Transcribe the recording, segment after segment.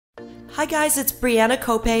Hi guys, it's Bryanna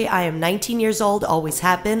Copay. I am 19 years old, always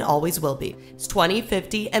have been, always will be. It's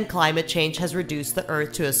 2050 and climate change has reduced the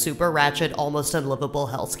Earth to a super ratchet, almost unlivable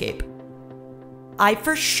hellscape. I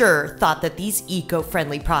for sure thought that these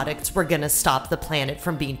eco-friendly products were gonna stop the planet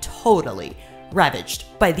from being totally ravaged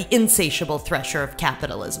by the insatiable thresher of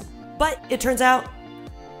capitalism. But it turns out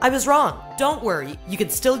I was wrong. Don't worry, you can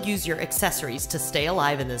still use your accessories to stay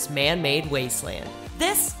alive in this man-made wasteland.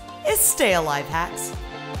 This is Stay Alive Hacks.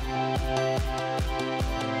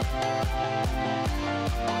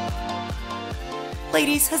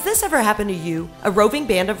 Ladies, has this ever happened to you? A roving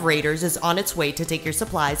band of raiders is on its way to take your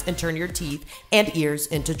supplies and turn your teeth and ears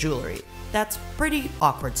into jewelry. That's pretty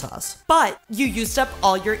awkward sauce. But you used up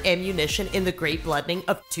all your ammunition in the Great Bloodening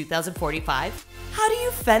of 2045? How do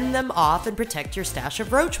you fend them off and protect your stash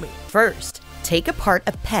of roach meat? First, take apart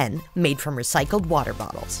a pen made from recycled water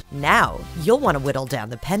bottles. Now, you'll want to whittle down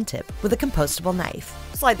the pen tip with a compostable knife.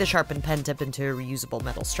 Slide the sharpened pen tip into a reusable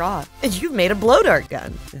metal straw, and you've made a blow dart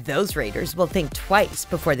gun. Those raiders will think twice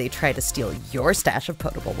before they try to steal your stash of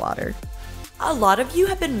potable water. A lot of you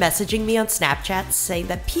have been messaging me on Snapchat saying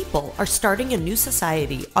that people are starting a new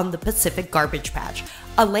society on the Pacific Garbage Patch,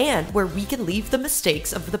 a land where we can leave the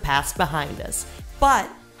mistakes of the past behind us. But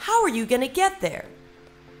how are you gonna get there?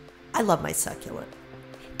 I love my succulent.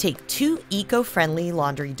 Take 2 eco-friendly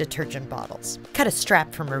laundry detergent bottles. Cut a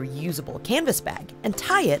strap from a reusable canvas bag and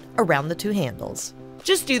tie it around the 2 handles.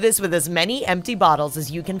 Just do this with as many empty bottles as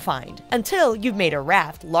you can find until you've made a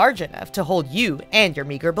raft large enough to hold you and your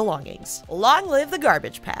meager belongings. Long live the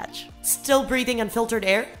garbage patch. Still breathing unfiltered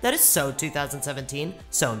air? That is so 2017.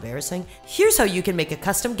 So embarrassing. Here's how you can make a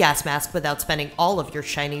custom gas mask without spending all of your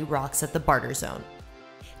shiny rocks at the barter zone.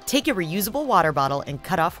 Take a reusable water bottle and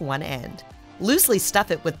cut off one end. Loosely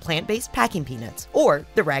stuff it with plant-based packing peanuts or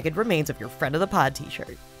the ragged remains of your friend of the pod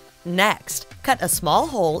t-shirt. Next, cut a small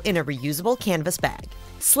hole in a reusable canvas bag.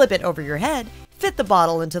 Slip it over your head, fit the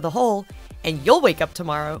bottle into the hole, and you'll wake up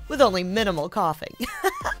tomorrow with only minimal coughing.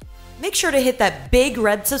 Make sure to hit that big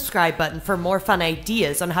red subscribe button for more fun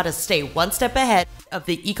ideas on how to stay one step ahead of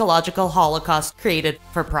the ecological holocaust created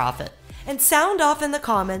for profit. And sound off in the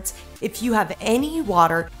comments if you have any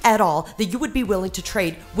water at all that you would be willing to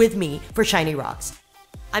trade with me for shiny rocks.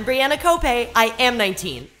 I'm Bryanna Copay. I am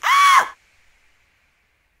 19.